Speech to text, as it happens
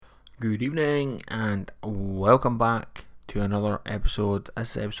Good evening and welcome back to another episode.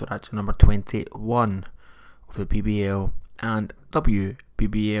 This is episode actually number 21 of the BBL and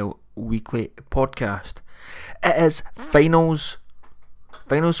WBBL weekly podcast. It is finals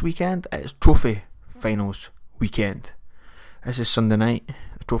weekend. It is trophy finals weekend. This is Sunday night.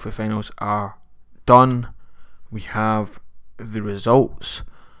 The trophy finals are done. We have the results,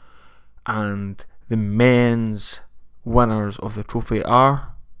 and the men's winners of the trophy are...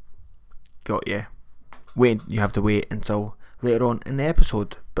 Got you. You have to wait until later on in the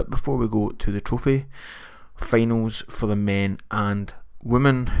episode. But before we go to the trophy finals for the men and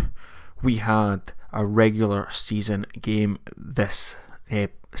women, we had a regular season game this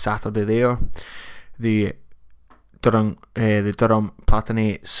Saturday there. The Durham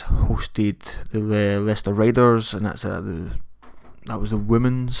Platinates hosted the Leicester Riders, and that was the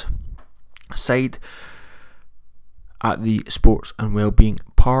women's side at the Sports and Wellbeing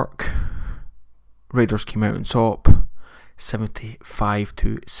Park. Raiders came out on top,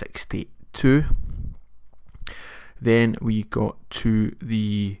 75-62. Then we got to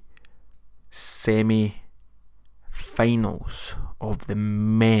the semi-finals of the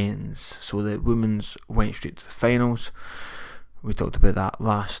men's. So the women's went straight to the finals. We talked about that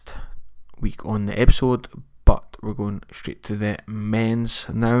last week on the episode, but we're going straight to the men's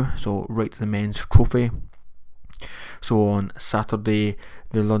now. So right to the men's trophy. So on Saturday,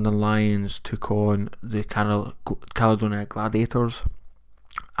 the London Lions took on the Caledonia Gladiators,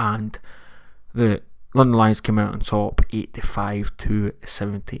 and the London Lions came out on top,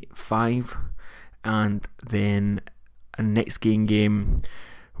 85-75. And then a next game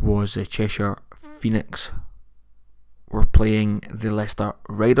was the Cheshire Phoenix were playing the Leicester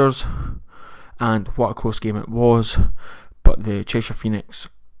Riders, and what a close game it was. But the Cheshire Phoenix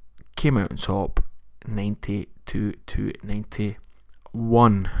came out on top,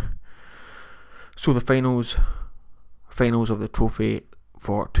 92-91. So the finals of the trophy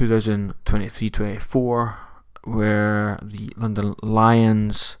for 2023-24 were the London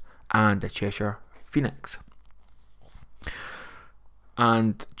Lions and the Cheshire Phoenix.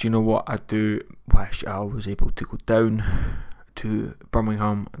 And do you know what? I do wish I was able to go down to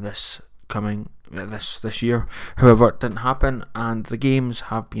Birmingham this year. However, it didn't happen, and the games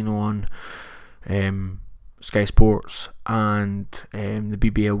have been on Sky Sports and the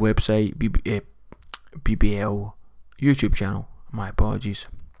BBL website, BBL YouTube channel. My apologies.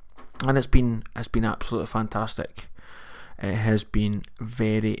 And it's been absolutely fantastic. It has been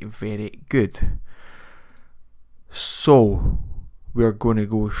very, very good. So we're going to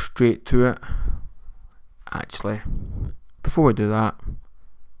go straight to it. Actually, before we do that,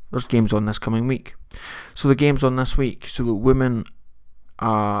 there's games on this coming week. So the games on this week. So the women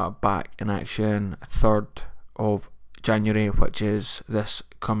are back in action 3rd of January, which is this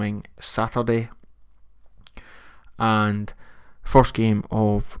coming Saturday. And first game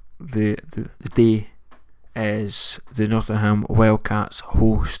of the day is the Nottingham Wildcats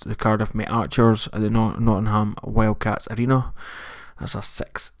host the Cardiff Met Archers at the Nottingham Wildcats Arena. That's a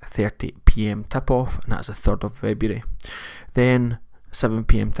 6:30pm tip-off, and that's the 3rd of February. Then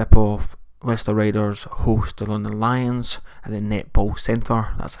 7pm tip-off, Leicester Riders host the London Lions at the Netball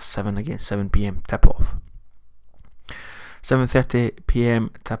Centre. That's a 7pm tip-off. 7:30pm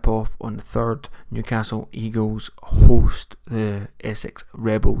tip-off on the 3rd, Newcastle Eagles host the Essex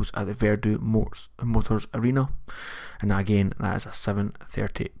Rebels at the Verdue Motors Arena, and again that is a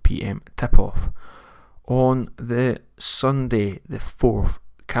 7:30pm tip-off. On the Sunday, the 4th,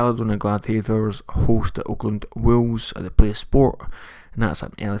 Caledonia Gladiators host the Oakland Wolves at the Play Sport, and that's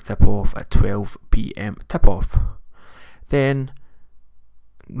an early tip-off at 12pm tip-off. Then,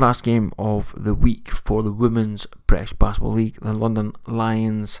 last game of the week for the Women's British Basketball League, the London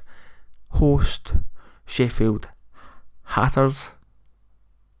Lions host Sheffield Hatters.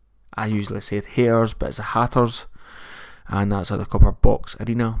 I usually said Hares, but it's the Hatters, and that's at the Copper Box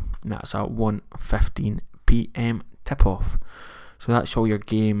Arena, and that's at 1:15pm tip-off. So that's all your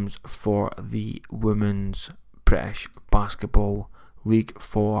games for the Women's British Basketball League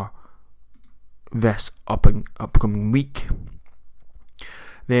for this upcoming week.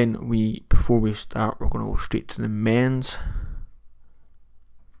 Then before we start, we're going to go straight to the men's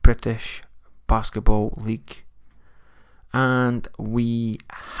British Basketball League, and we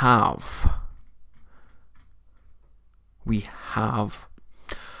have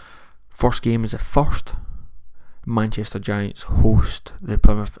first game is the 1st. Manchester Giants host the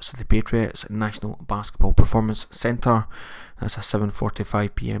Plymouth City Patriots at National Basketball Performance Centre. That's a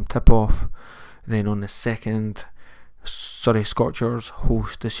 7:45pm tip-off. Then on the 2nd, Surrey Scorchers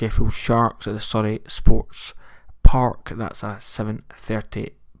host the Sheffield Sharks at the Surrey Sports Park. That's a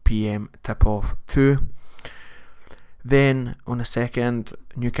 7:30 PM tip-off too. Then on the 2nd,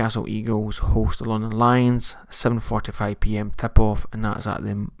 Newcastle Eagles host the London Lions, 7:45 PM tip-off, and that's at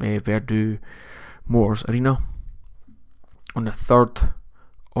the Verdú Motors Arena. On the 3rd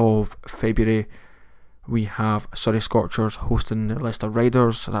of February, we have Surrey Scorchers hosting the Leicester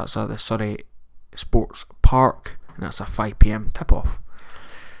Riders, so that's at the Surrey Sports Park, and that's a 5 PM tip-off.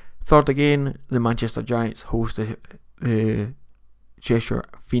 3rd again, the Manchester Giants host the Cheshire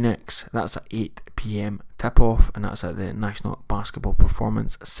Phoenix, that's at 8 PM tip-off, and that's at the National Basketball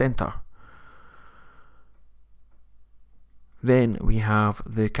Performance Centre. Then we have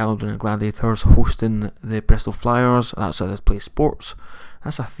the Caledonian Gladiators hosting the Bristol Flyers, that's at This Place Sports,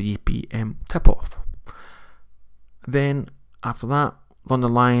 that's a 3 PM tip-off. Then after that,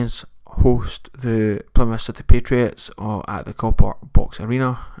 London Lions host the Plymouth City Patriots at the Copper Box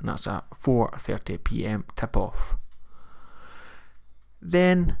Arena, and that's at 4:30 PM tip-off.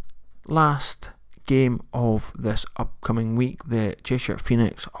 Then, last game of this upcoming week, the Cheshire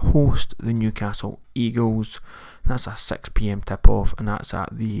Phoenix host the Newcastle Eagles. That's a 6 PM tip-off, and that's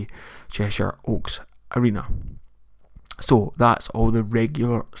at the Cheshire Oaks Arena. So that's all the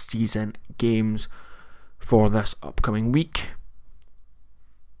regular season games for this upcoming week.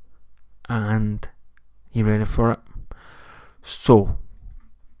 And you ready for it? So,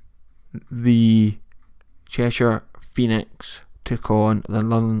 the Cheshire Phoenix took on the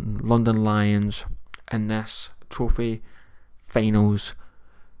London Lions in this trophy finals.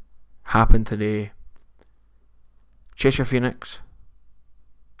 Happened today. Cheshire Phoenix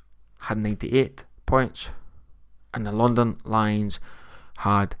had 98 points, and the London Lions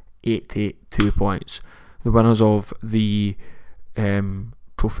had 82 points. The winners of the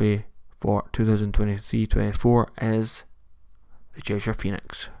trophy for 2023-24 is the Cheshire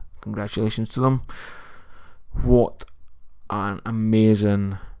Phoenix. Congratulations to them. What an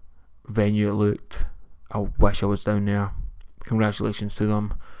amazing venue it looked. I wish I was down there. Congratulations to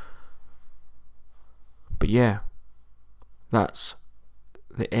them. But yeah, that's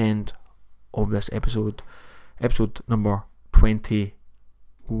the end of this episode. Episode number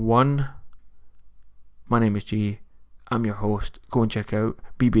 21. My name is G. I'm your host. Go and check out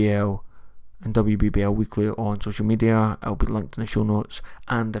BBL and WBBL Weekly on social media. It'll be linked in the show notes.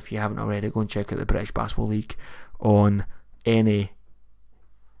 And if you haven't already, go and check out the British Basketball League on any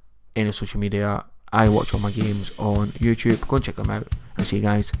social media. I watch all my games on YouTube. Go and check them out. I'll see you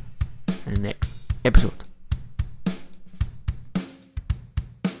guys in the next episode.